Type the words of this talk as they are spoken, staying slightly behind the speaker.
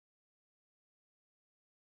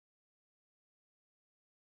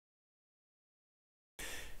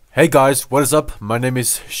Hey guys, what is up? My name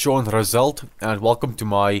is Shaun Roselt and welcome to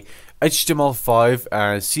my HTML5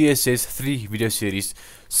 and CSS3 video series.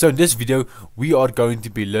 So in this video we are going to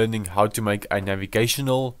be learning how to make a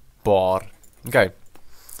navigational bar. Okay,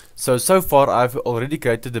 so far I've already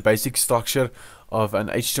created the basic structure of an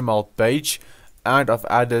HTML page and I've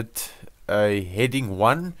added a heading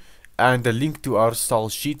 1 and a link to our style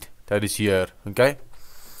sheet that is here. Okay,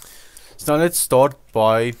 so now let's start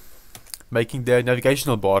by making the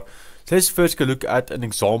navigational bar. So let's first go look at an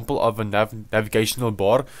example of a navigational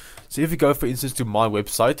bar. So if you go for instance to my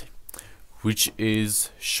website, which is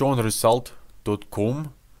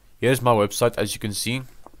shaunroselt.com, here's my website as you can see,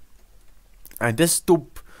 and this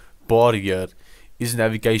top bar here is a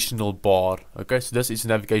navigational bar. Okay, so this is a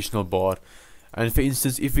navigational bar. And for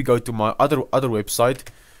instance, if we go to my other website,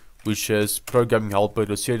 which is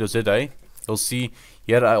programminghelper.co.za, you'll see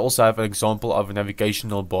here I also have an example of a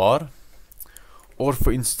navigational bar. Or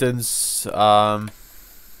for instance, this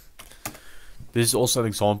is also an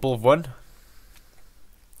example of one.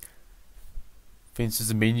 For instance,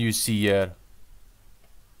 the menu you see here.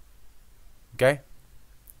 Okay,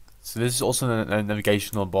 so this is also a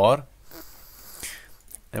navigational bar.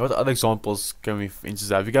 And what other examples can we, for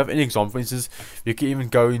instance, have? If you have any example, for instance, you can even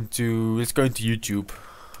go into, let's go into YouTube.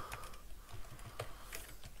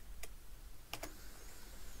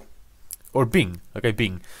 Or Bing. Okay,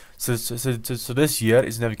 Bing. So this here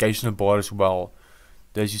is a navigational bar as well,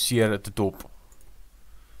 as you see here at the top.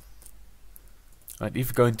 And if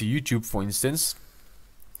you go into YouTube, for instance,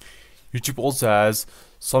 YouTube also has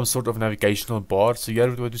some sort of navigational bar. So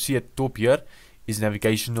here, what you see at the top here is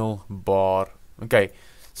navigational bar. Okay,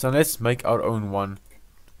 so let's make our own one.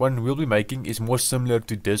 One we'll be making is more similar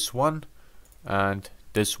to this one and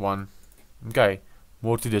this one. Okay,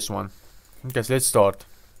 more to this one. Okay, so let's start.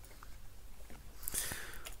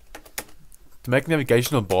 To make a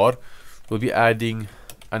navigational bar, we'll be adding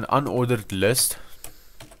an unordered list.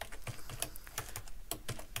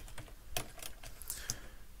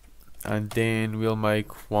 And then we'll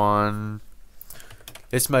make one.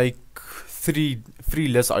 Let's make three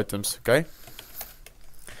list items, okay?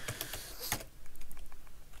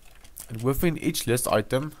 And within each list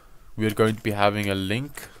item, we're going to be having a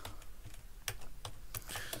link.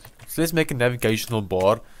 So let's make a navigational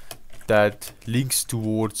bar that links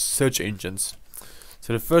towards search engines.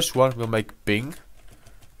 So the first one we'll make Bing.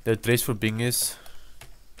 The address for Bing is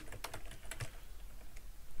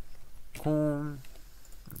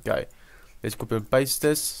okay, let's copy and paste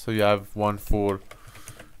this. So you have one for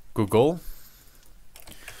Google,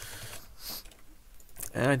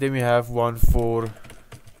 and then we have one for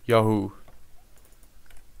Yahoo.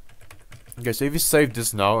 Okay, so if we save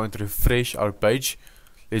this now and refresh our page,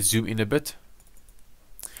 let's zoom in a bit.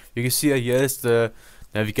 You can see here is the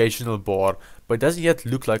navigational bar, but it doesn't yet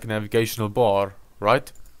look like a navigational bar,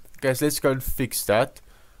 right? Okay, so let's go and fix that.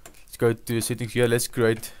 Let's go to settings here. Let's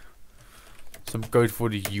create some code for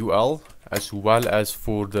the UL as well as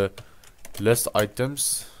for the list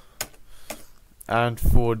items and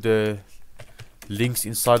for the links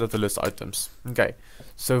inside of the list items. Okay,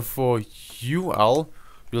 so for UL,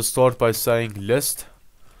 we'll start by saying list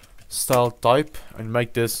style type and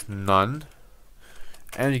make this none.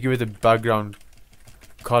 And you give it a background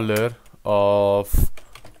color of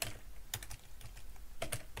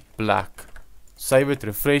black. Save it,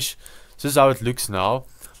 refresh. So this is how it looks now.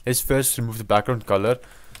 Let's first remove the background color.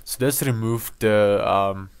 So let's remove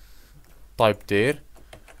the type there.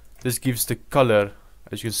 This gives the color,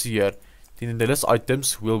 as you can see here. Then in the list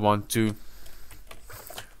items, we'll want to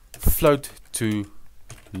float to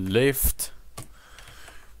left,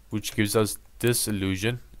 which gives us this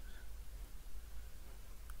illusion.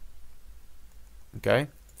 Okay,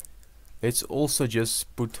 let's also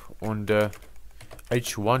just put on the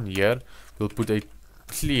H1 here, we'll put a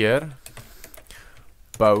clear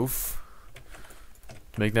both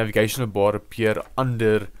to make navigational bar appear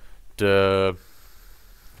under the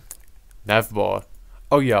navbar.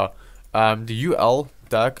 Oh yeah, the UL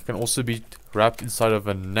tag can also be wrapped inside of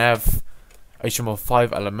a nav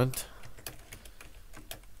HTML5 element.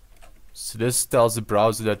 So this tells the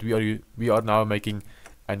browser that we are now making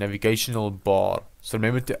a navigational bar. So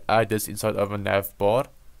remember to add this inside of a nav bar.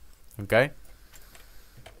 Okay.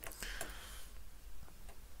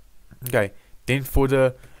 Okay. Then for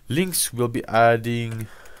the links, we'll be adding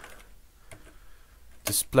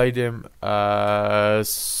display them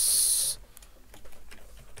as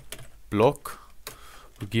block.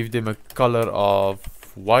 We'll give them a color of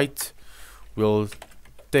white. We'll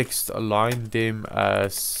text align them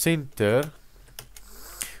as center.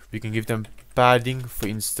 We can give them padding, for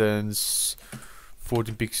instance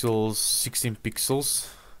 14 pixels, 16 pixels.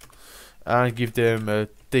 and give them a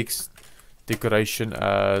text decoration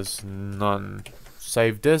as none.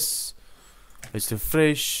 Save this. Let's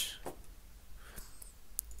refresh.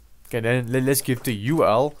 Okay, then let's give the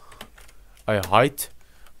UL a height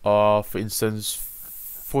of, for instance,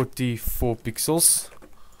 44 pixels.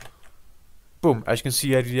 Boom, as you can see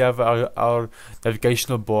here, we have our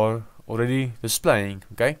navigational bar already displaying.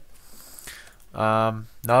 Okay,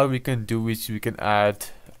 now we can do is we can add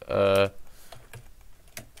a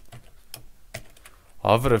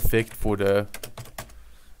hover effect for the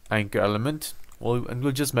anchor element. And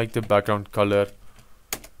we'll just make the background color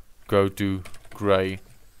go to gray.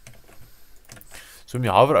 So when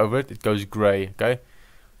you hover over it, it goes gray. Okay,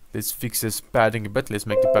 let's fix this padding a bit. Let's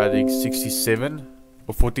make the padding 67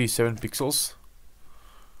 or 47 pixels.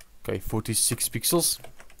 Okay, 46 pixels.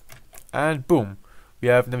 And boom, we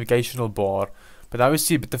have navigational bar. But now we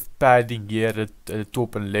see a bit of padding here at the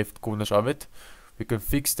top and left corners of it. We can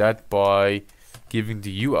fix that by giving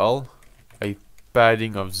the UL a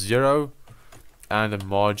padding of 0 and a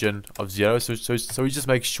margin of 0. So we just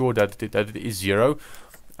make sure that it is 0.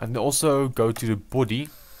 And also go to the body.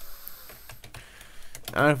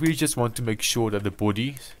 And we just want to make sure that the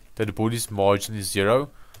body's margin is 0,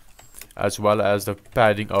 as well as the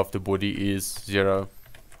padding of the body is 0.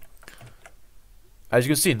 As you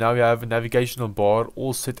can see, now we have a navigational bar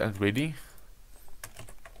all set and ready.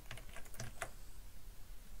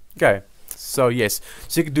 Okay, so yes,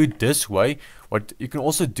 so you can do it this way. What you can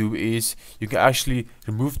also do is you can actually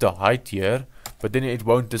remove the height here, but then it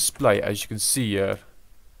won't display, as you can see here.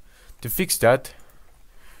 To fix that,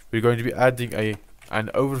 we're going to be adding an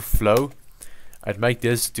overflow and make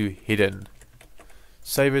this to hidden.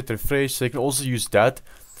 Save it, refresh. So you can also use that.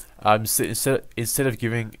 Instead of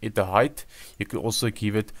giving it the height, you can also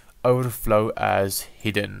give it overflow as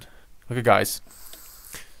hidden. Okay, guys.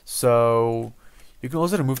 So you can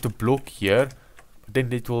also remove the block here, but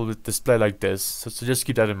then it will display like this. So just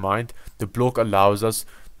keep that in mind. The block allows us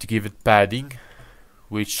to give it padding,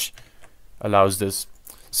 which allows this.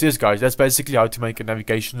 So yes, guys, that's basically how to make a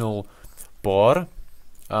navigational bar.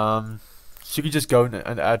 So you can just go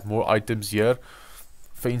and add more items here.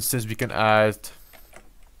 For instance, we can add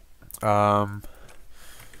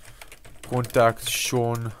contact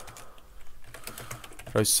Shaun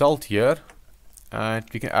Roselt here, and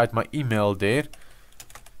we can add my email there.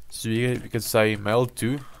 So we can say mail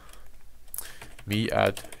to me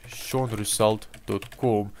at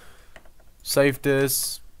shaunroselt.com. Save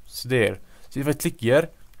this. So there. So if I click here,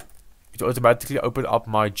 it automatically open up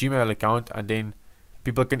my Gmail account, and then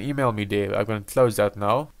people can email me there. I'm going to close that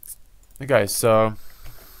now. Okay, so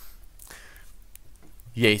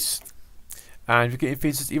yes, and we can, if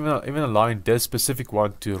it's even align this specific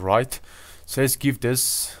one to right. So let's give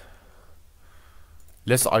this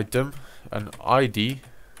list item an ID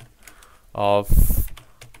of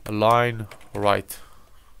align right.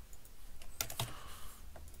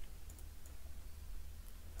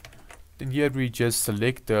 Then here we just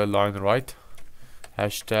select the align right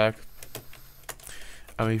hashtag,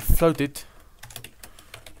 and we float it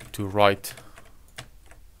to right.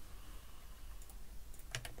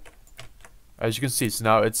 As you can see, so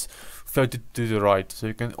now it's floated to the right. So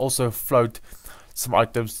you can also float some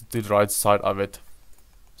items to the right side of it.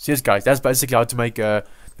 So yes, guys, that's basically how to make a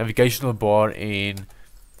navigational bar in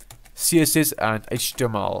CSS and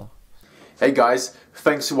HTML. Hey guys,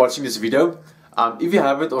 thanks for watching this video. If you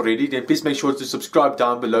haven't already, then please make sure to subscribe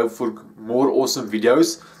down below for more awesome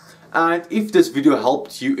videos. And if this video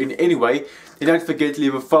helped you in any way, then don't forget to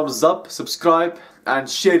leave a thumbs up, subscribe, and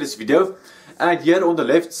share this video. And here on the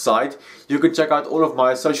left side, you can check out all of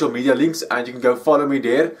my social media links, and you can go follow me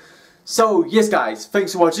there. So yes, guys,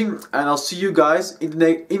 thanks for watching, and I'll see you guys in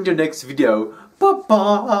the next video. Bye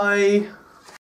bye.